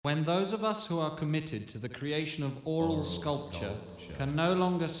When those of us who are committed to the creation of oral sculpture can no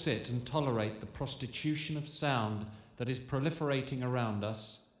longer sit and tolerate the prostitution of sound that is proliferating around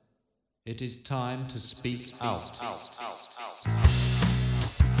us, it is time to speak out.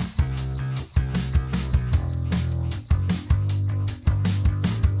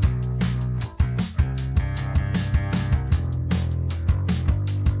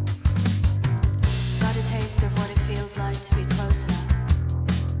 Got a taste of what it feels like to be close enough.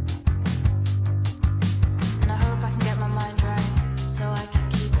 And I hope I can get my mind right so I can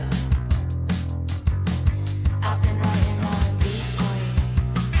keep it. I've been writing R&B for you.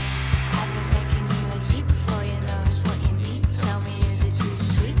 I've been making you a tea before you know it's what you need. Tell me, is it too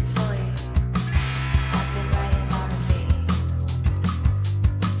sweet for you? I've been writing R&B.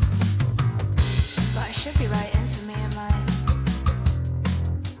 But I should be writing for me and mine.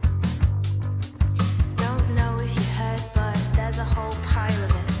 Don't know if you heard, but there's a whole pile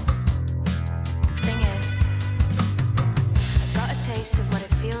of it. Thing is, I got a taste of what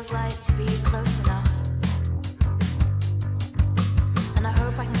it feels like to be close enough. And I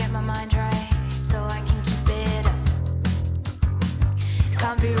hope I can get my mind right so I can keep it up.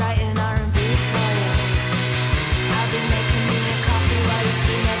 Can't be writing R&B for you. I'll be making me a coffee while you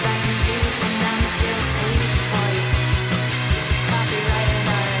scream it back to sleep, and I'm still sweet for you. Can't be writing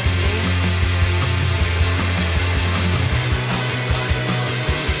R&B.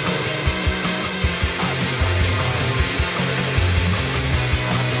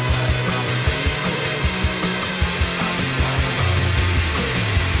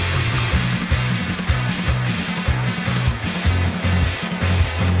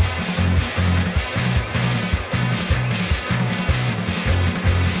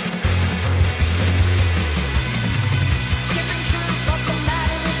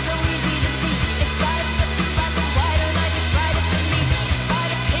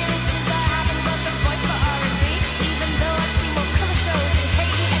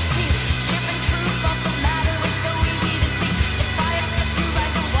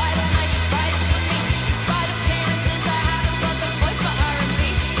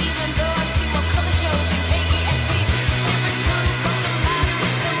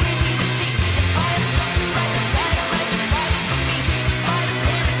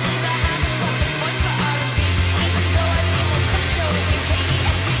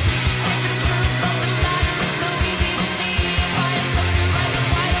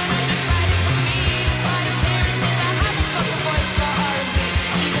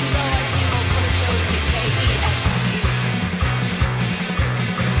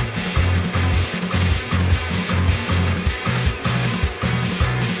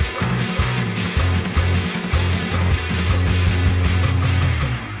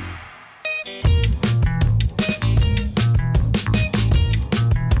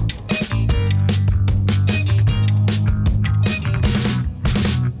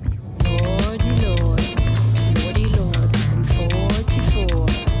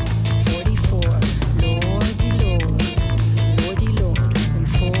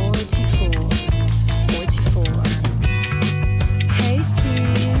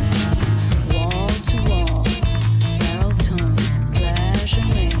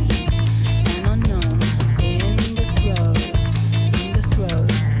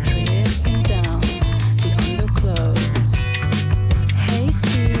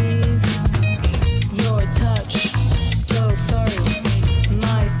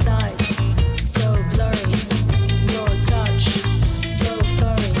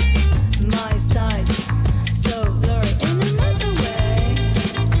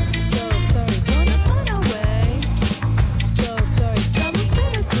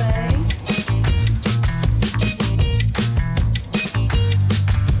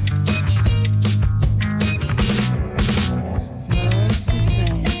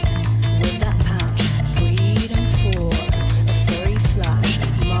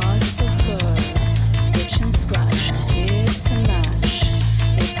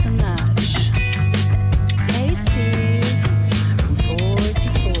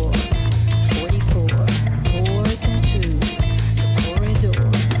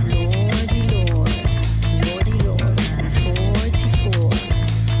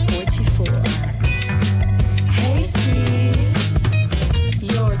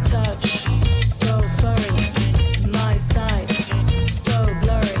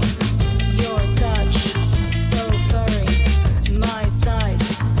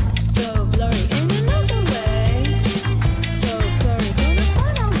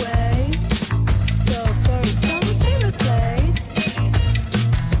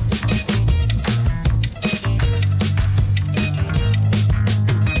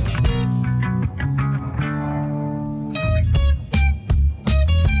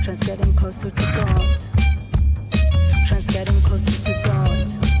 closer to God. Trans getting closer to God.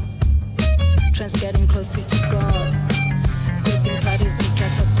 Trans getting closer to God. Gripping tight as he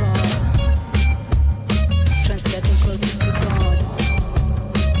gets apart. Trans getting closer to God.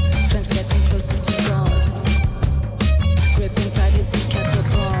 Trans getting closer to God. Gripping tight as he gets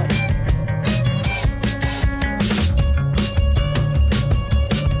apart.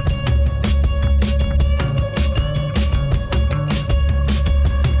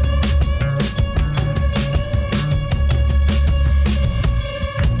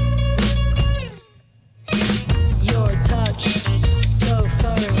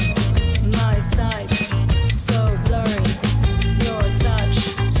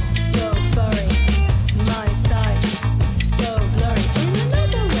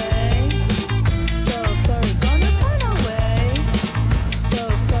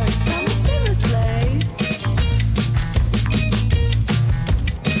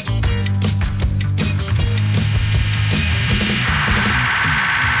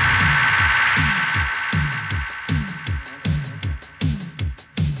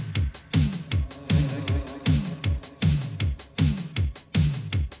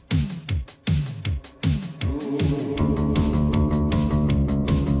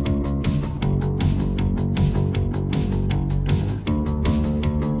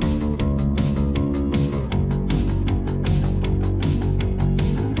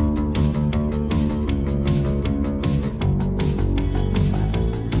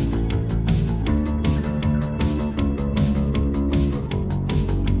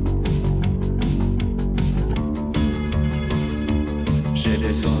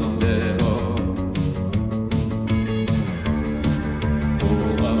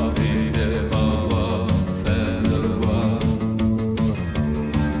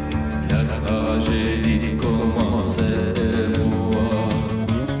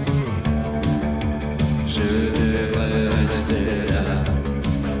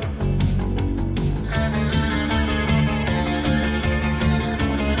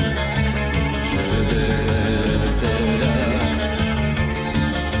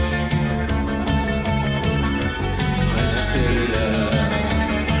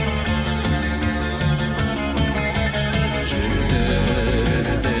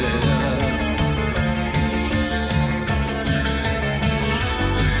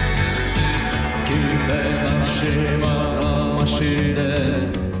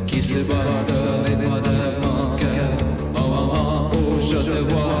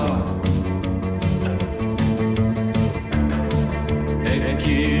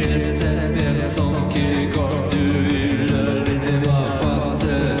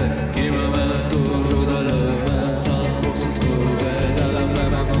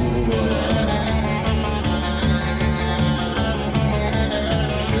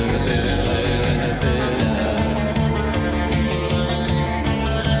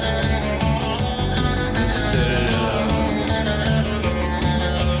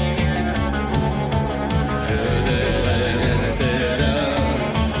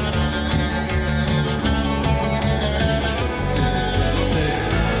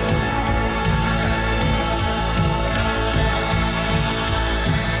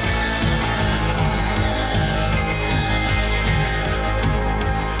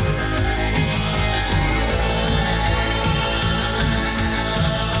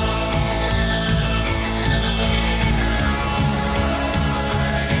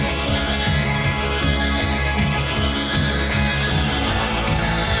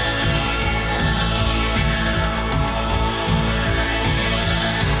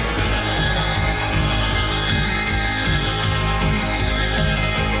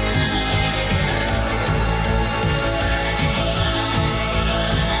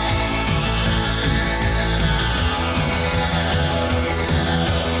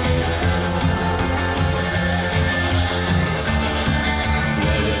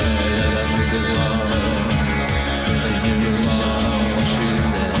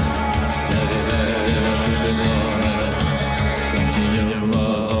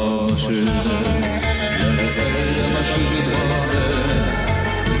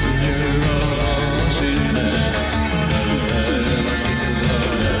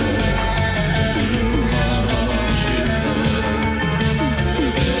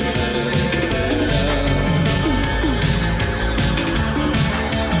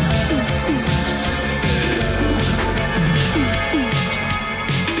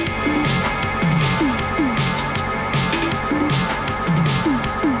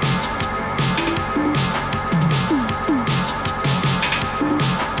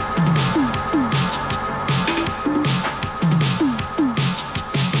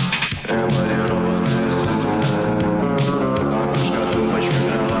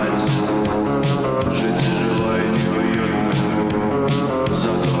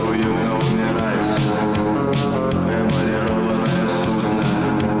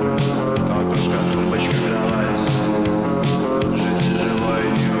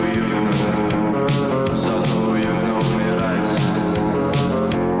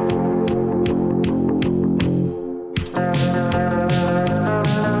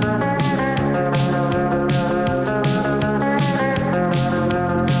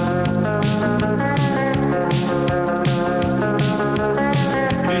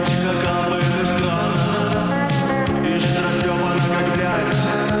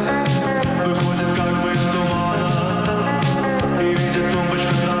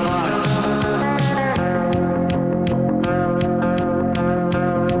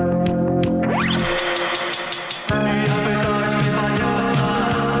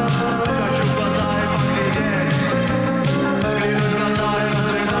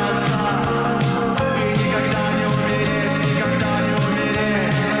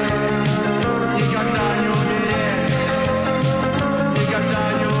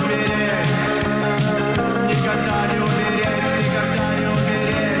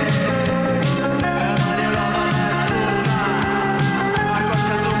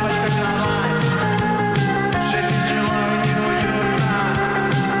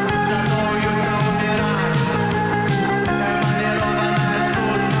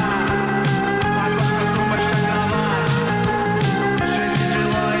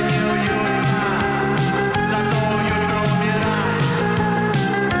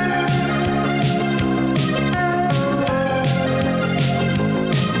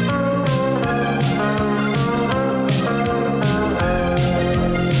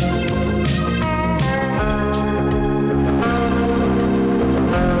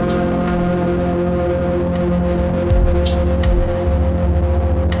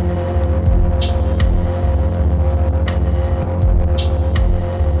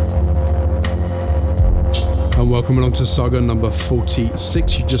 Welcome along to Saga number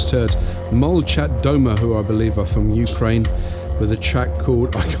 46. You just heard Molchat Doma, who I believe are from Ukraine, with a track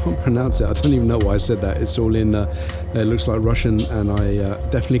called, I can't pronounce it, I don't even know why I said that. It's all in, it looks like Russian, and I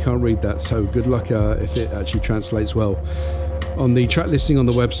definitely can't read that, so good luck if it actually translates well on the track listing on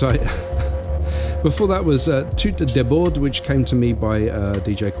the website. Before that was Tout de Bord, which came to me by a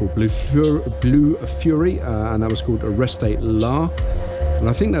DJ called Blue Fury, and that was called Reste La, and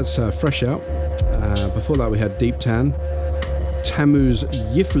I think that's fresh out. Before that we had Deep Tan, Tammuz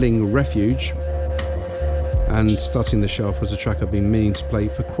Yifling Refuge, and starting the show off was a track I've been meaning to play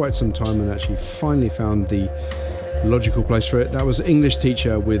for quite some time and actually finally found the logical place for it. That was English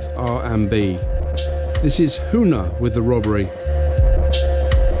Teacher with R&B. This is Huna with The Robbery.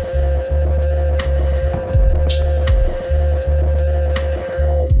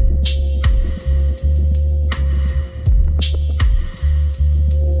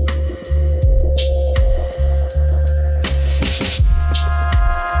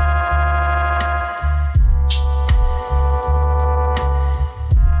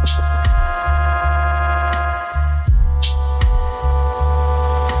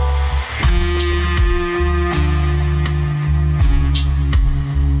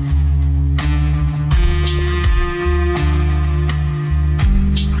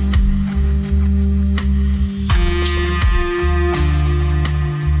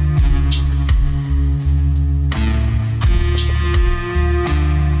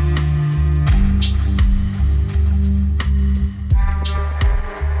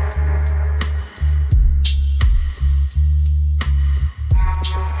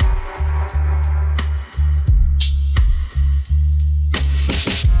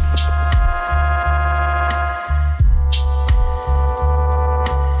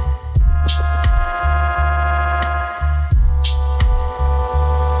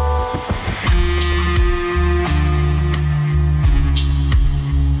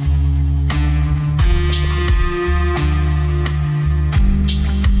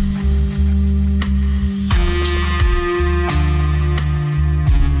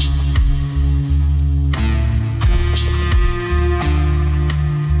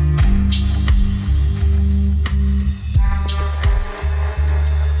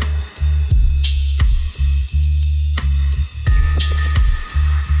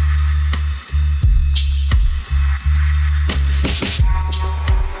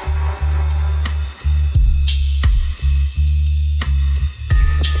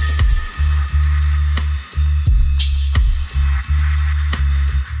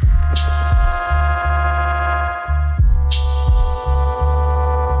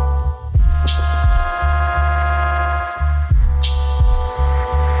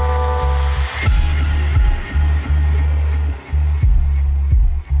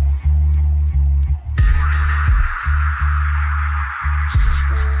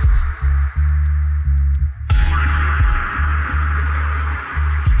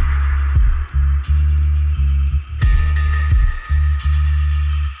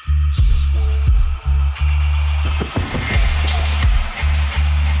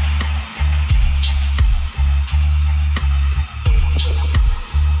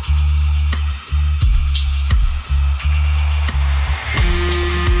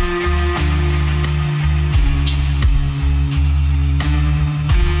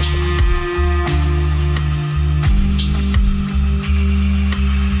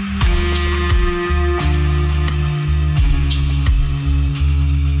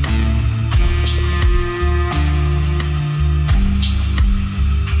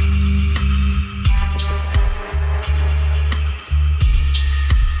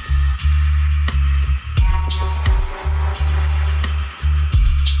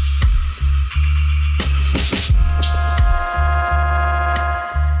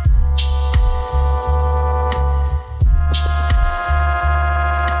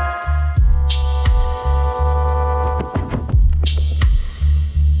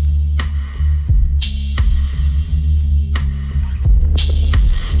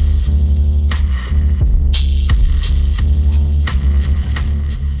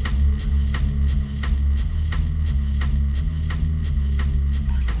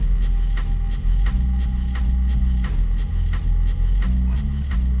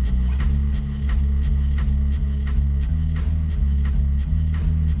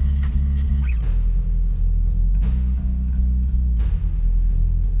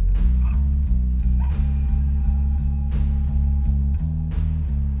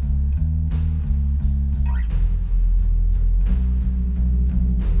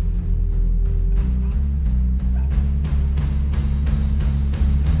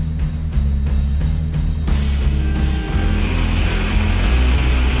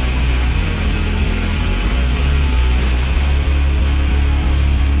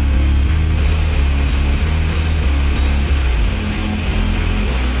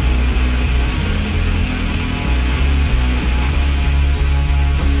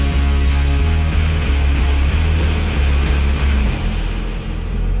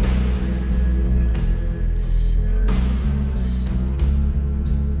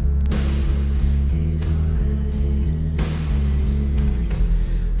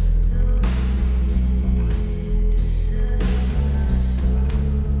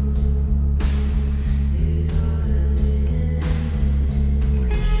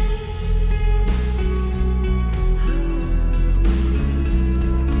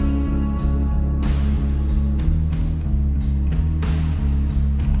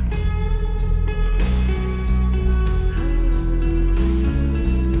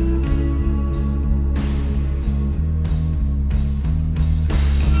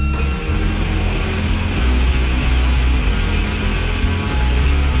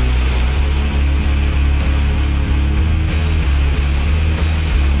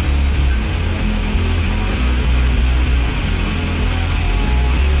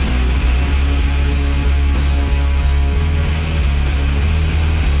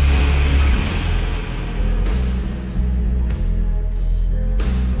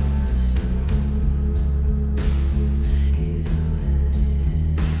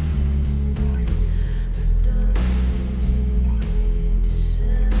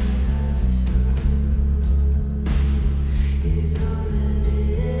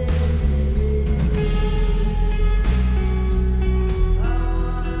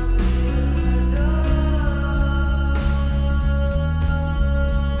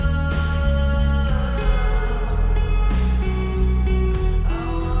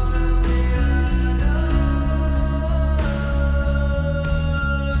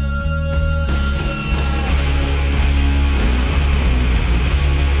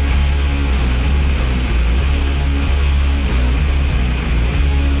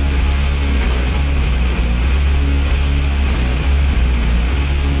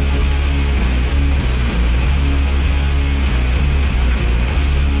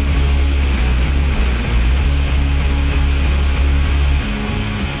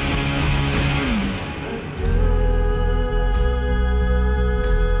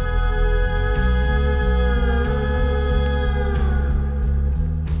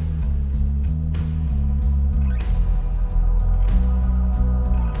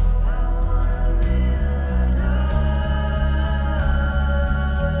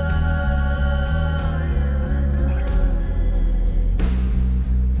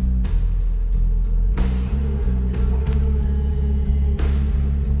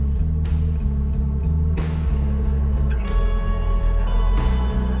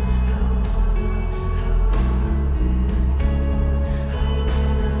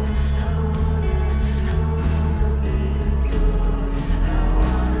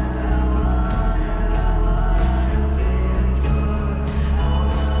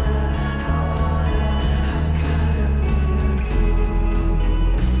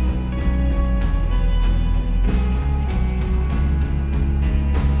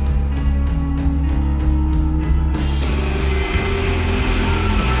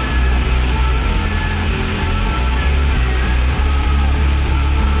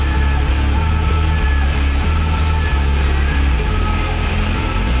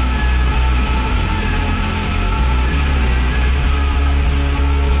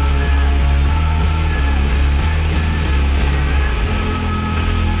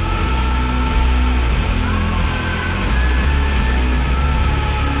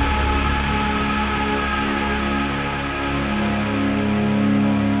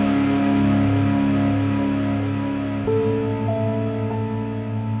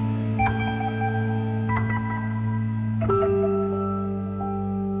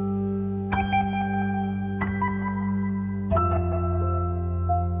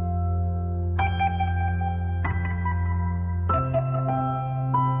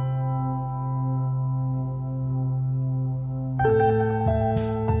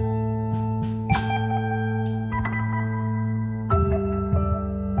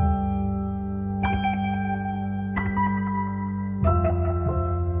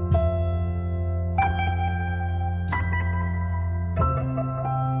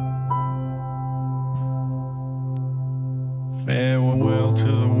 Farewell to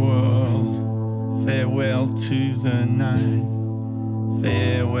the world, farewell to the night,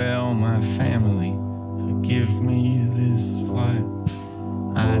 farewell my family, forgive me this flight.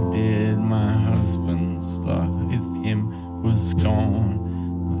 I did my husband's lot, with him was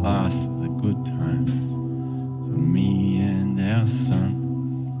gone, the last of the good times for me and our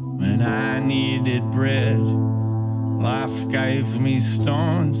son. When I needed bread, life gave me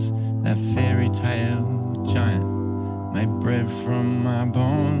stones, that fairy tale giant made bread from my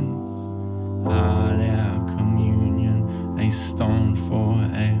bones. Hard our communion, a stone for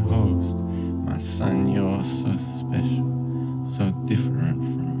a host. My son, you're so special, so different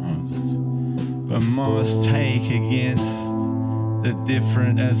from most. But most take against the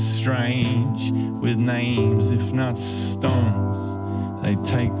different as strange, with names if not stones. They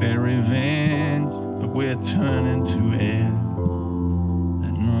take their revenge, but we're turning to air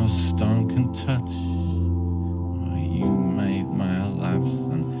that no stone can touch. You made my life,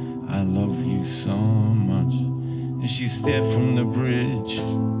 son, I love you so much. And she stepped from the bridge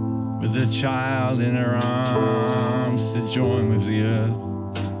with a child in her arms to join with the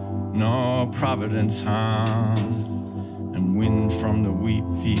earth. No providence harms, and wind from the wheat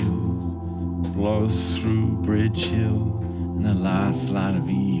fields blows through Bridge Hill, and the last light of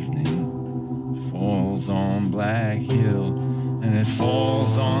evening falls on Black Hill, and it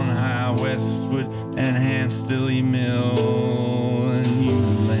falls on High Westwood and Hampstead Mill and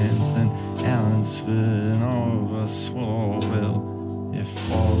Newlands and Allensford and over Swalwell. It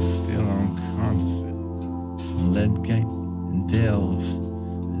falls still on Concert, Ledgate and Delves.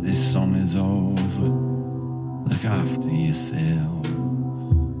 This song is over. Look after yourselves.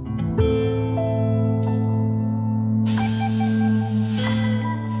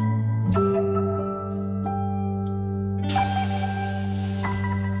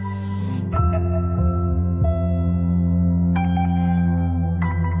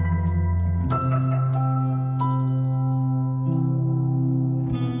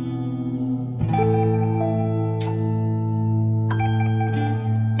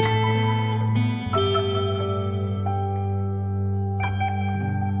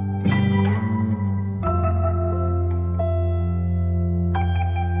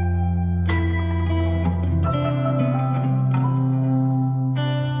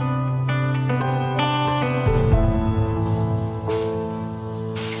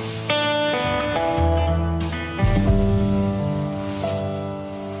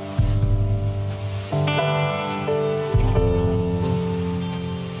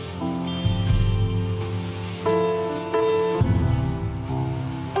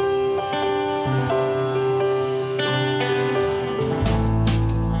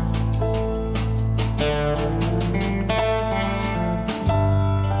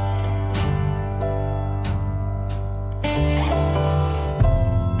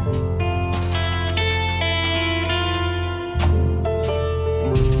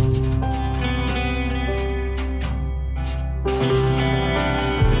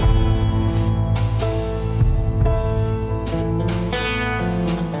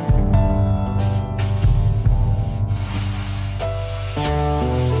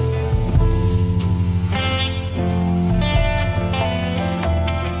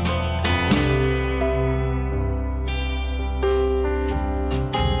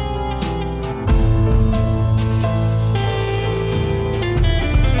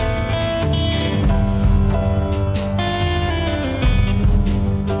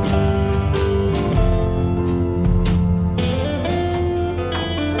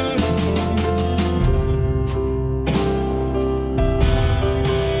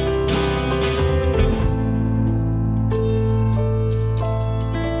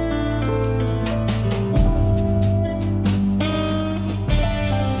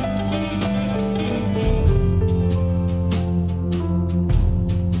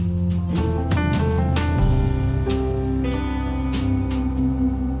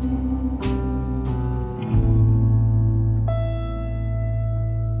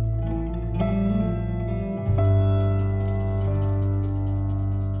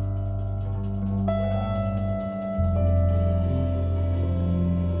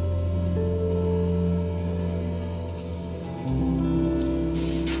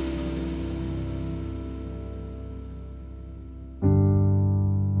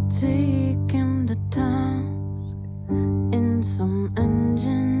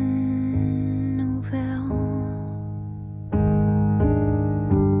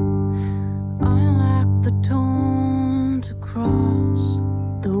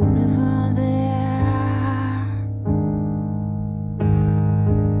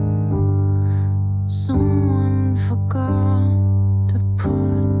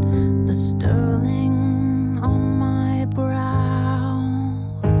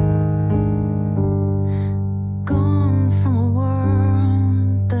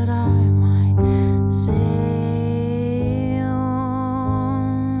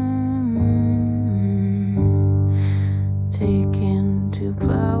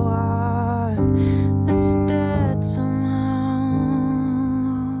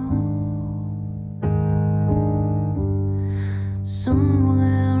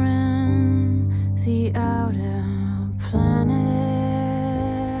 somewhere in the outer planet.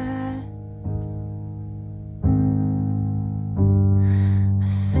 I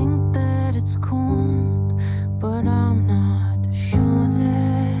think that it's cold, but I'm not sure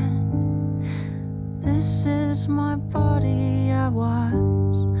that this is my body. I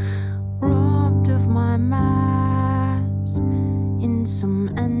was robbed of my mask in some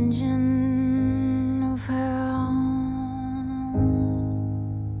engine of hell.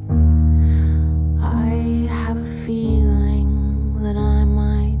 I have a feeling that I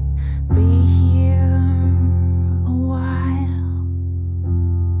might be here a while.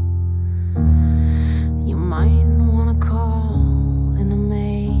 You might wanna call in a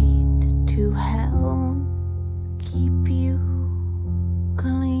maid to help keep you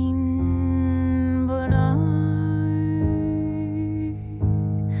clean, but I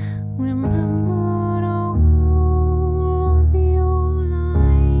remembered all of your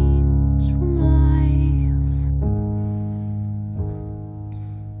lines from life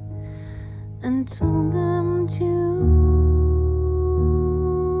and told them to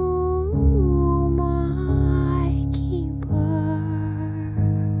my keeper.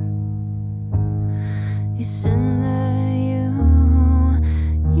 He said that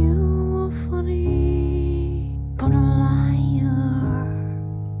you were funny, but a liar.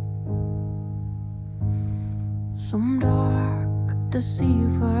 Some dark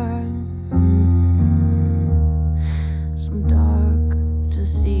deceiver. Some dark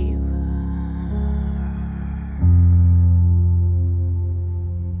deceiver.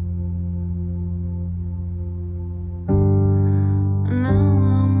 Now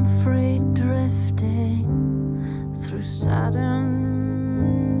I'm free drifting through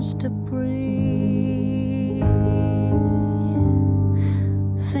Saturn's debris.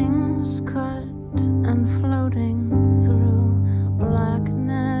 Things cut and floating through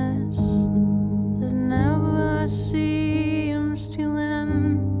blackness that never seems to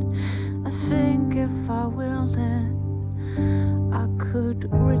end. I think if I willed it, I could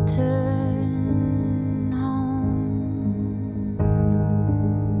return home.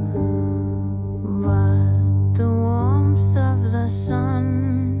 But the warmth of the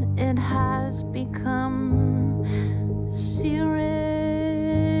sun, it has become searing.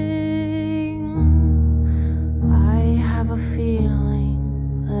 I have a feeling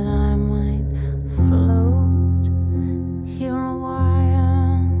that I might float here a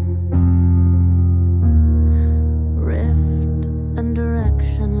while. Rift and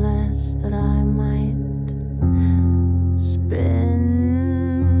directionless, that I might spin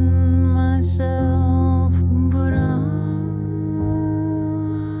myself, but I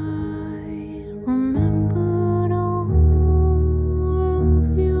remembered all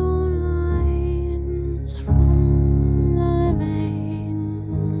of your lines from the living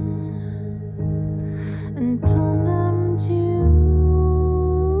and told them to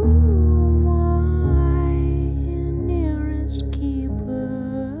my nearest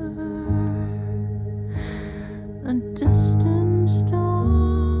keeper, a distant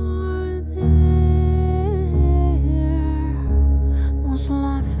star there was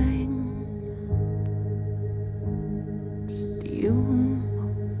laughing. Said you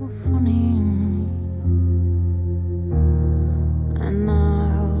were funny, and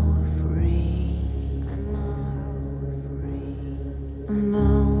now we're free, and now we're free, and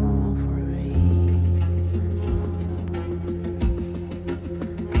now we're free.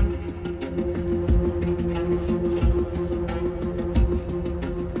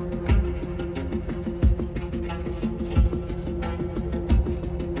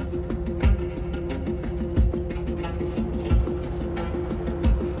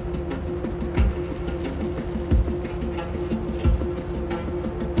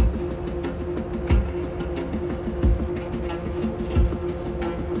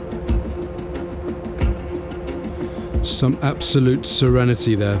 Some absolute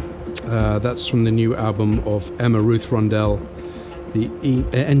serenity there. That's from the new album of Emma Ruth Rundell, The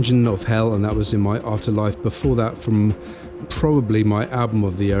Engine of Hell, and that was in my Afterlife. Before that, from probably my album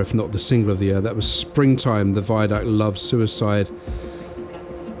of the year, if not the single of the year, that was Springtime, The Viaduct Love Suicide.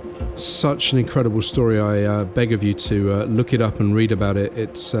 Such an incredible story. I beg of you to look it up and read about it.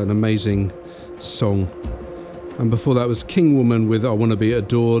 It's an amazing song. And before that was King Woman with I Wanna Be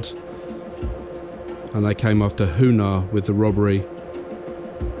Adored. And they came after Huna with The Robbery.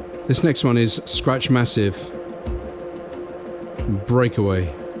 This next one is Scratch Massive,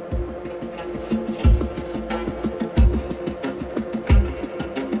 Breakaway.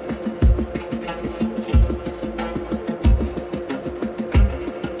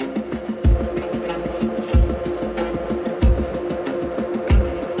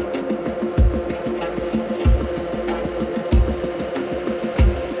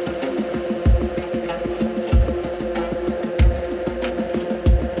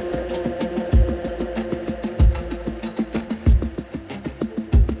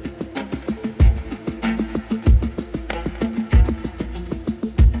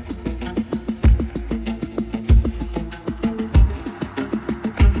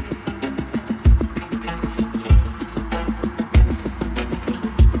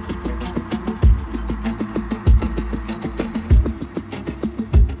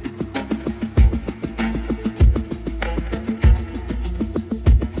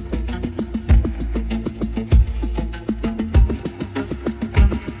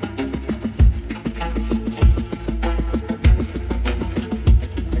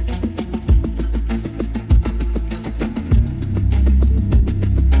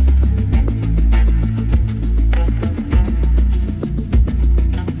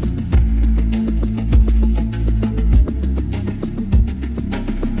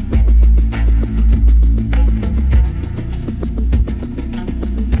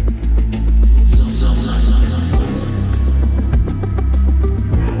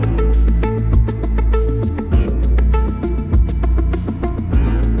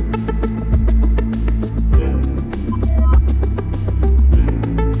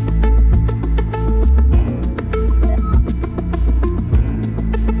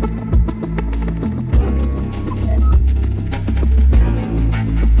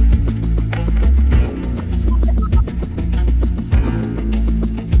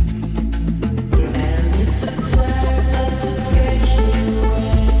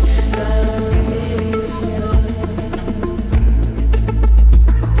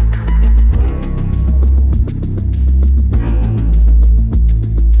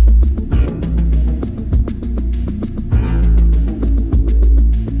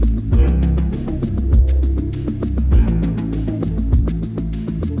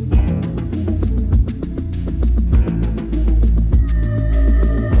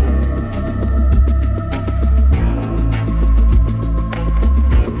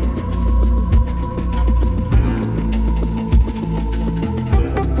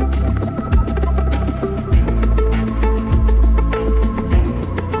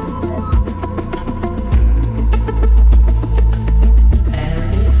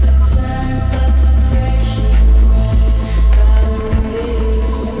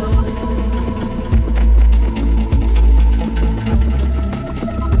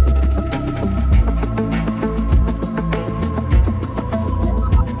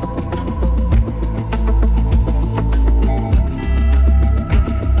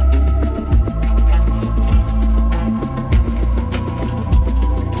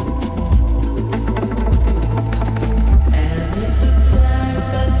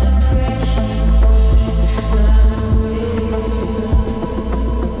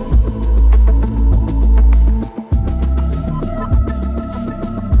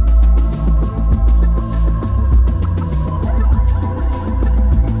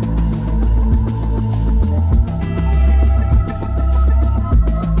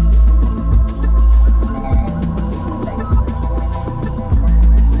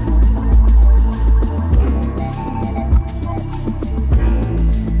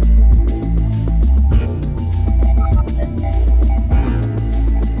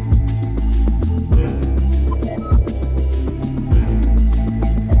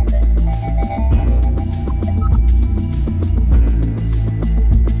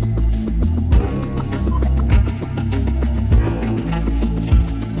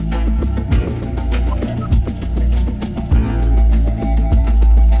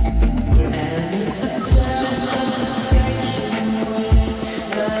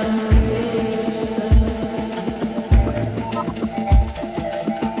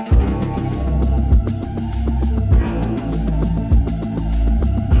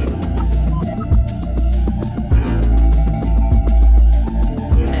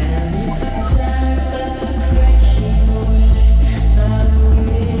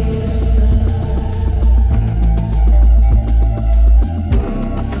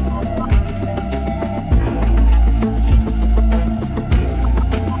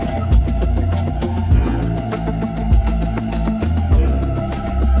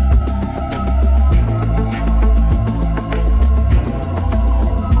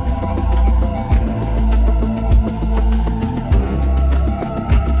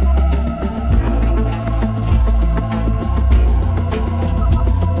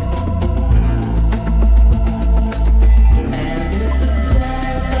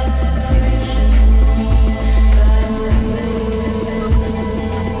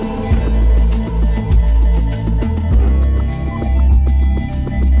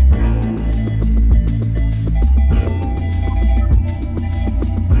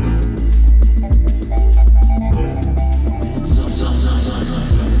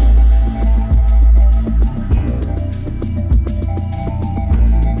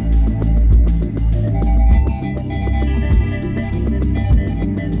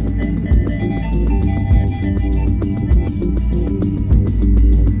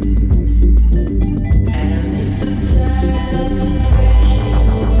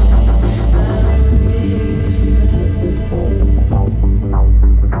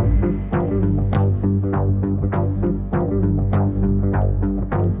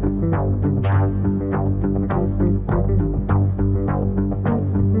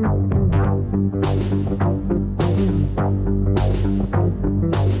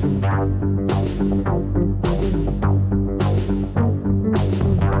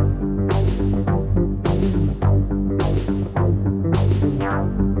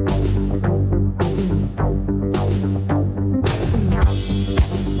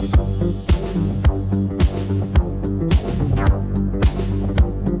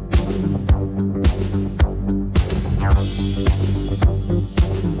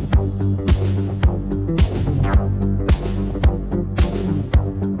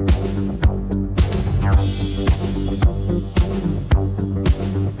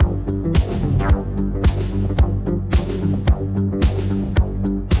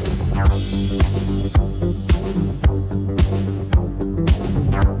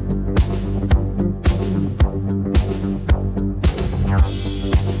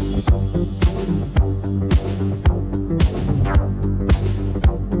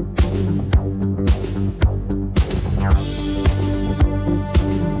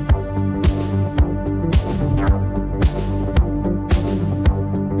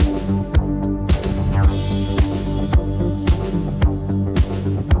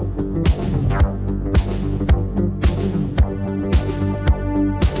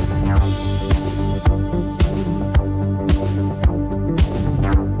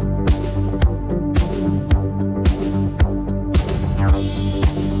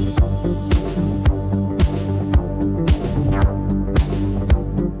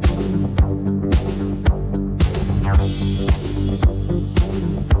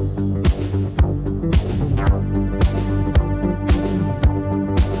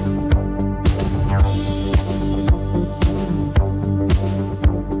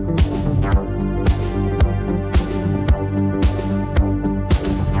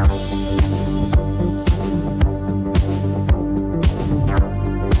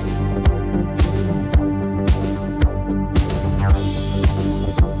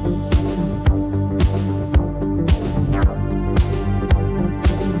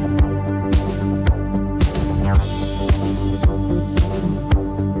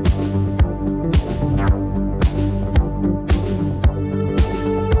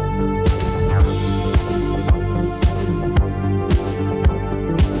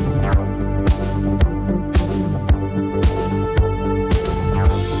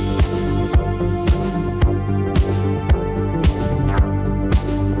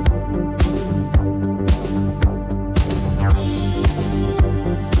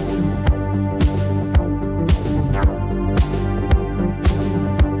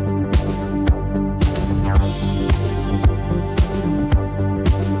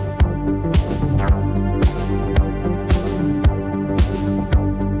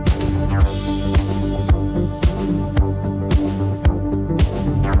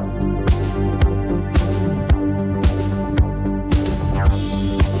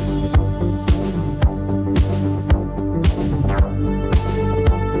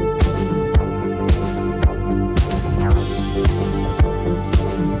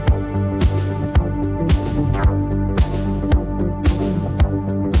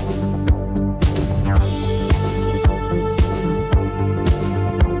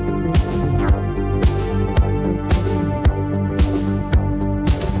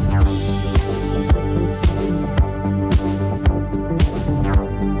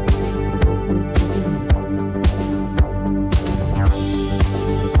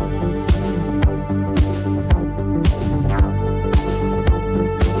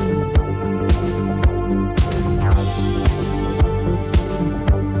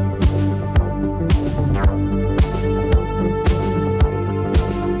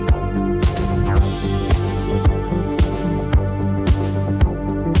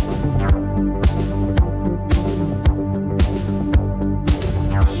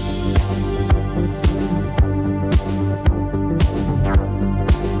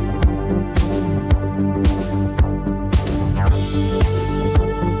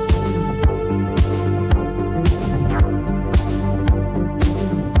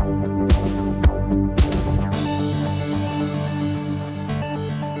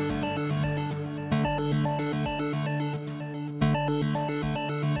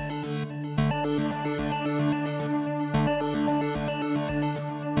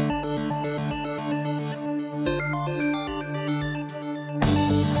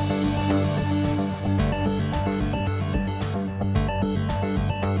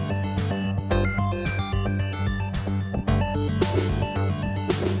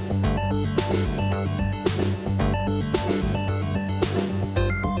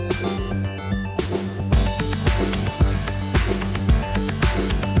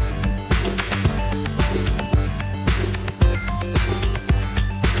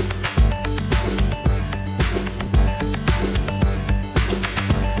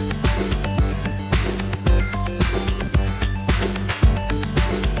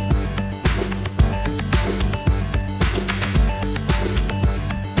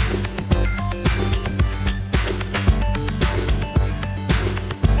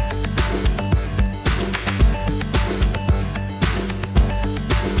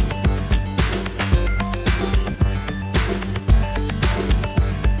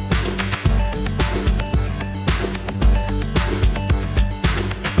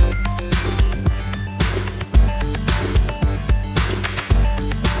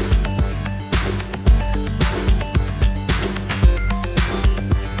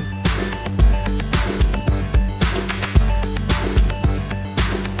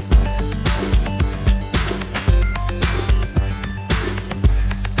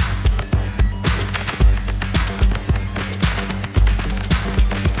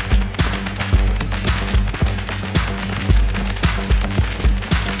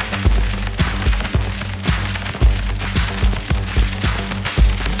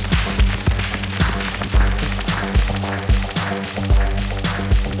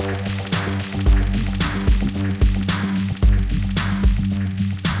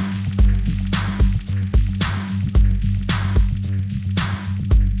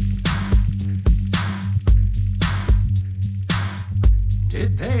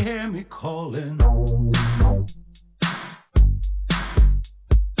 me calling?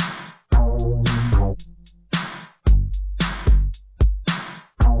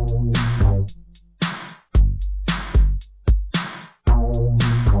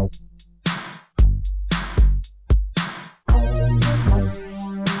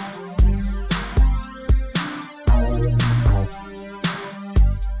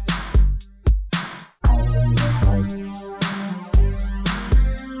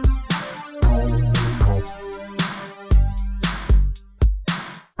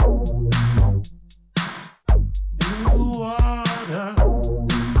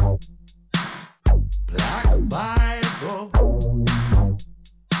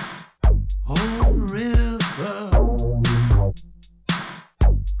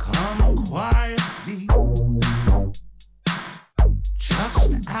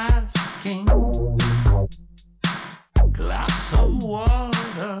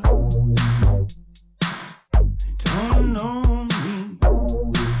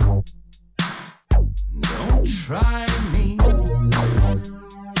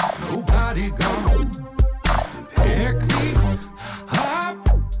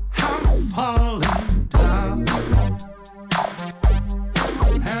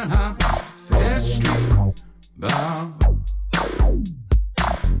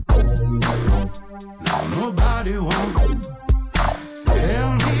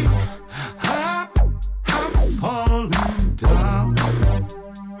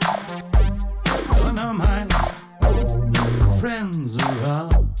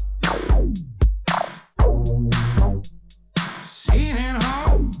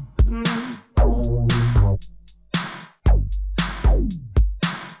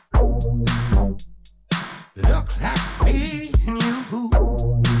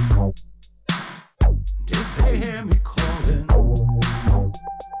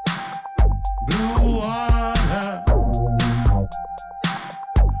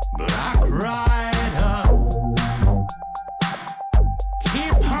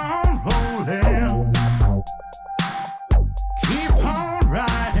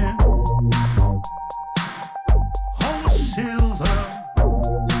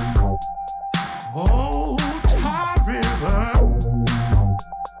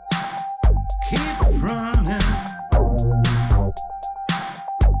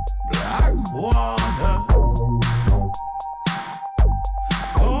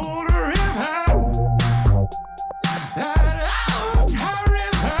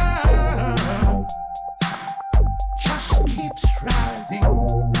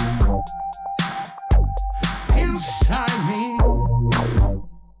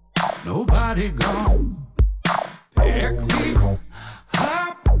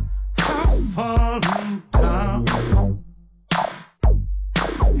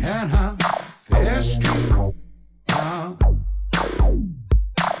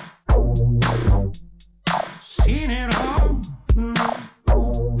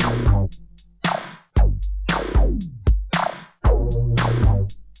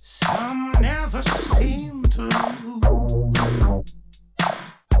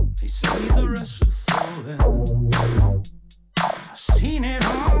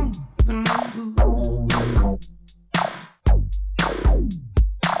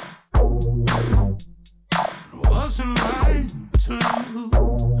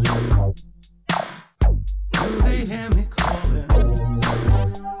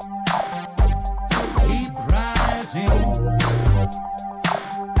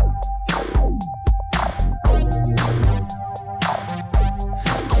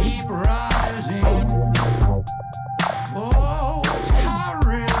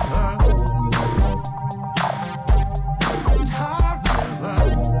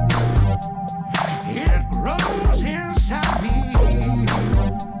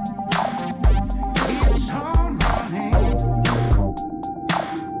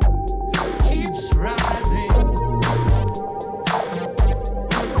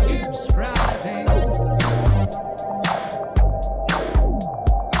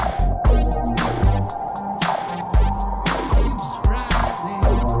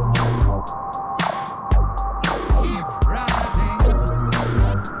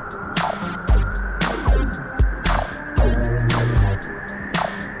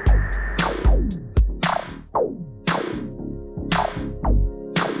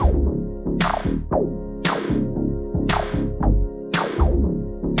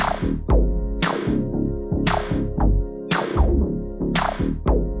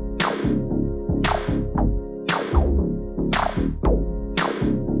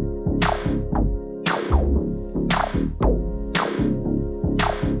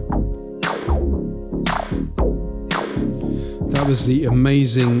 That was the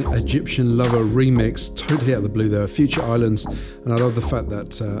amazing Egyptian Lover remix, totally out of the blue there, Future Islands. And I love the fact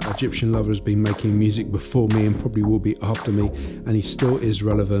that Egyptian Lover has been making music before me and probably will be after me, and he still is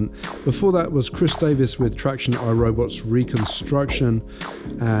relevant. Before that was Chris Davis with Traction iRobot's Reconstruction,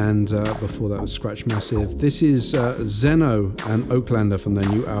 and before that was Scratch Massive. This is Zeno and Oaklander from their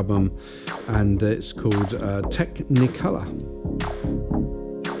new album, and it's called Technicolor.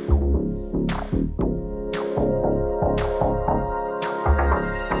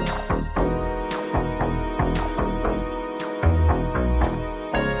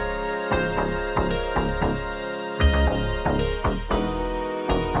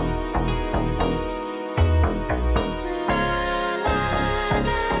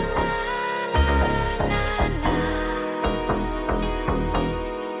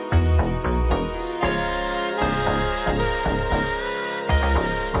 la la la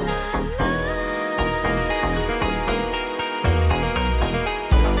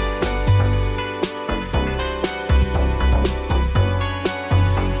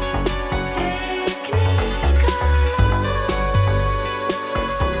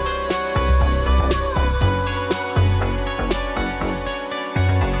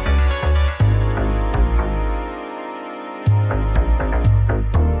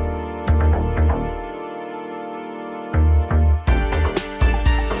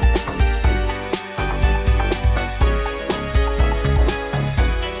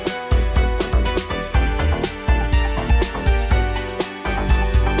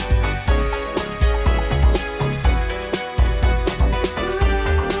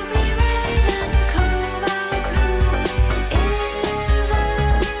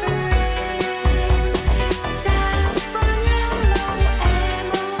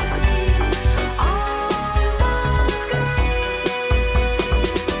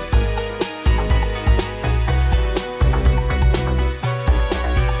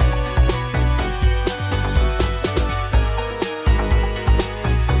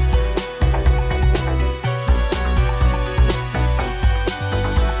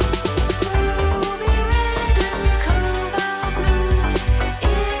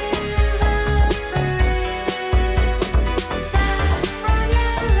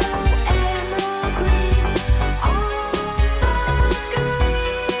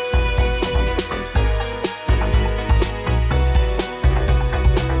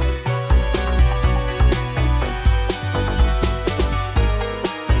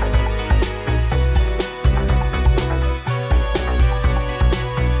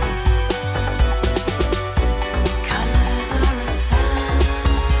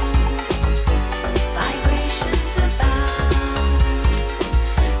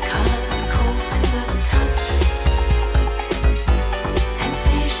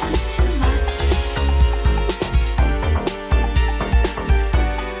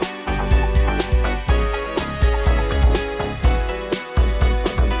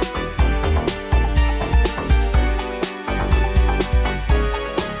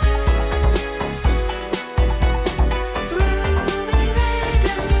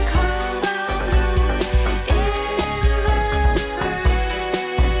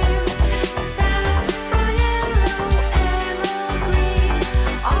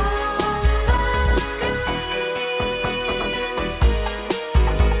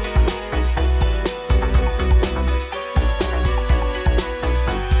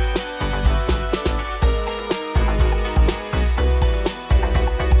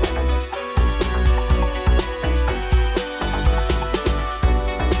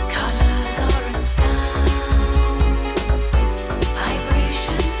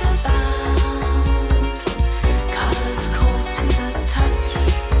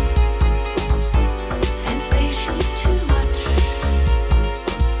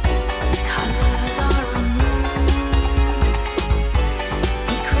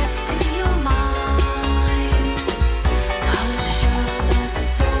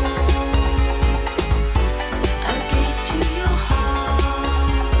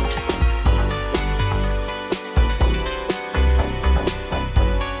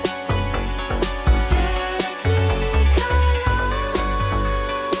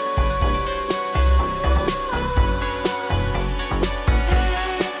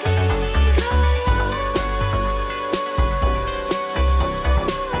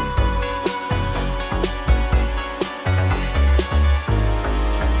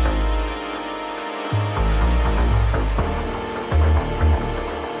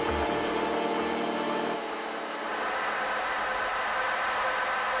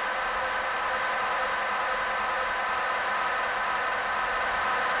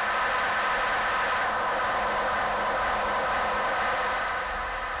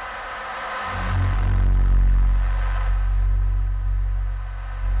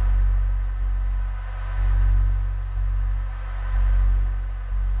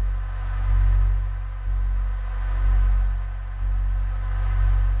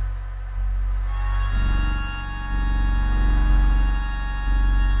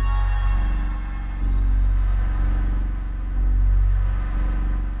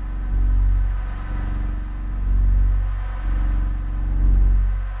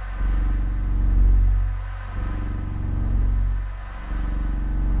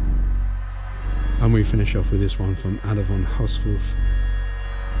we finish off with this one from Anna von Hauswolf,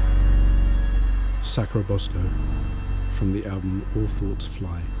 Sacro Bosco, from the album All Thoughts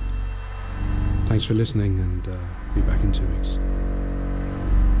Fly. Thanks for listening, and be back in 2 weeks.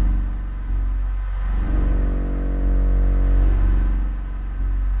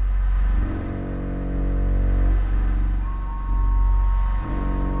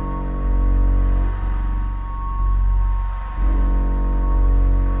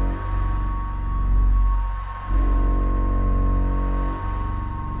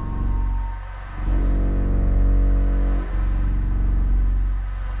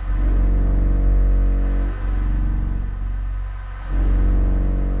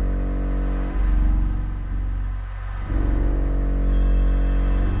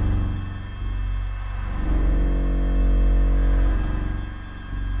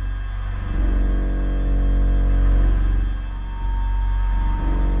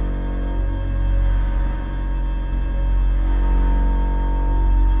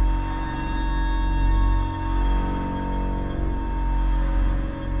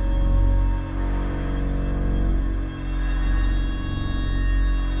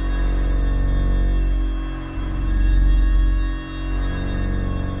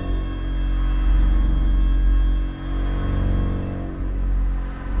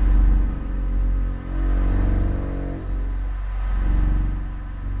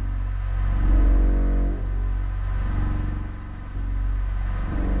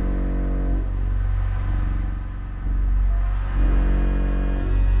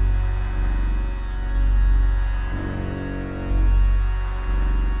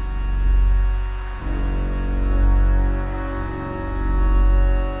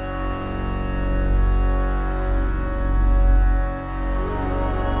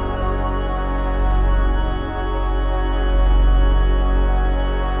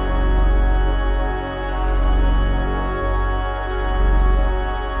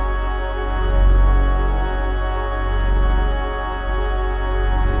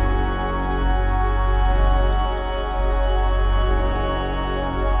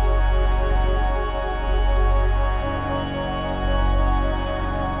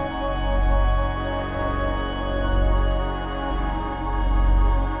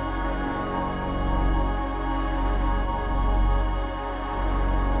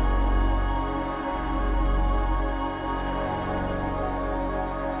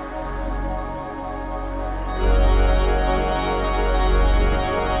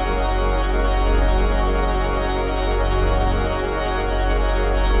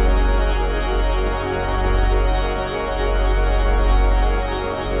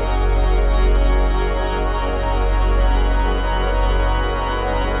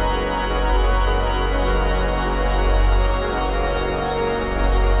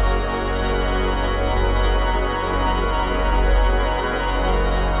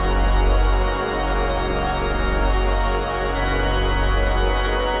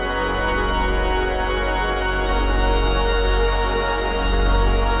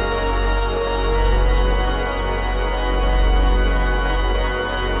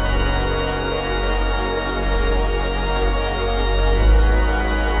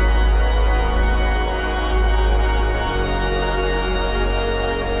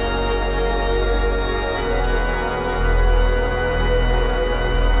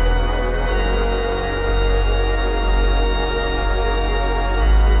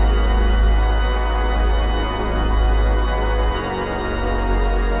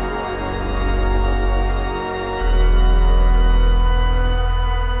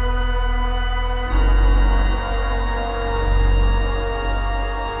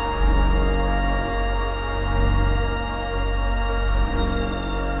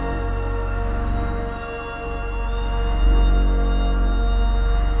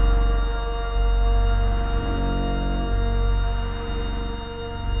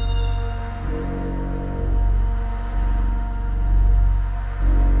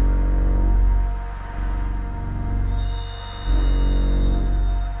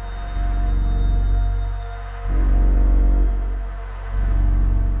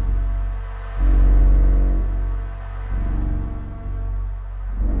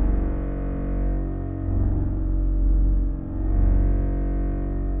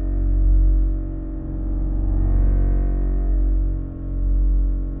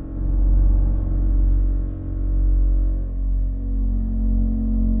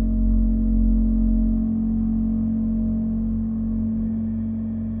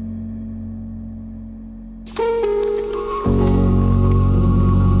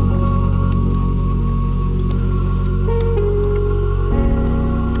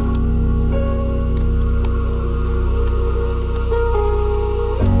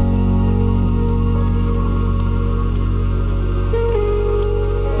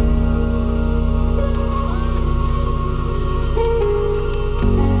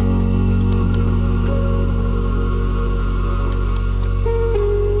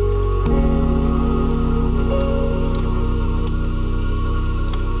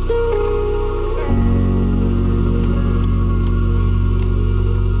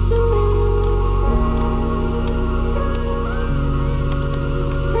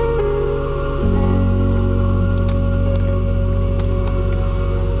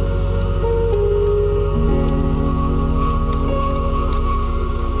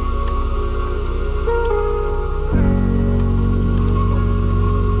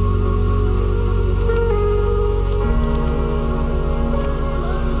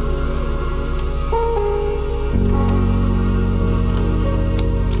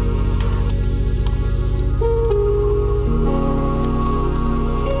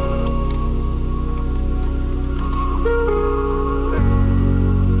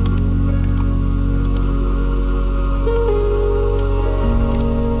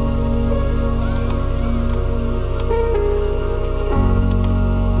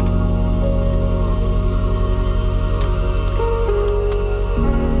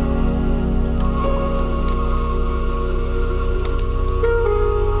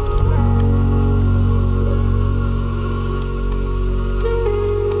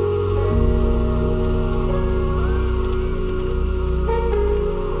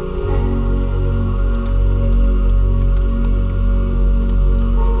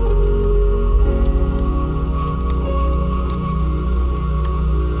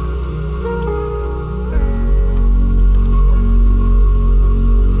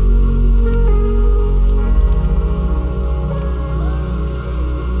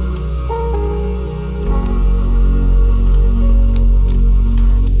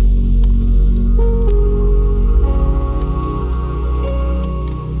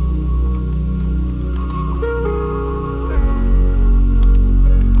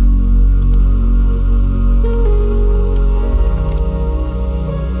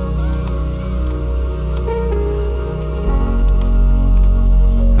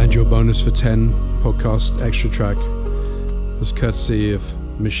 bonus for 10 podcast extra track was courtesy of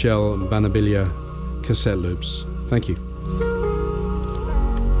Michelle Banabilia Cassette Loops. Thank you.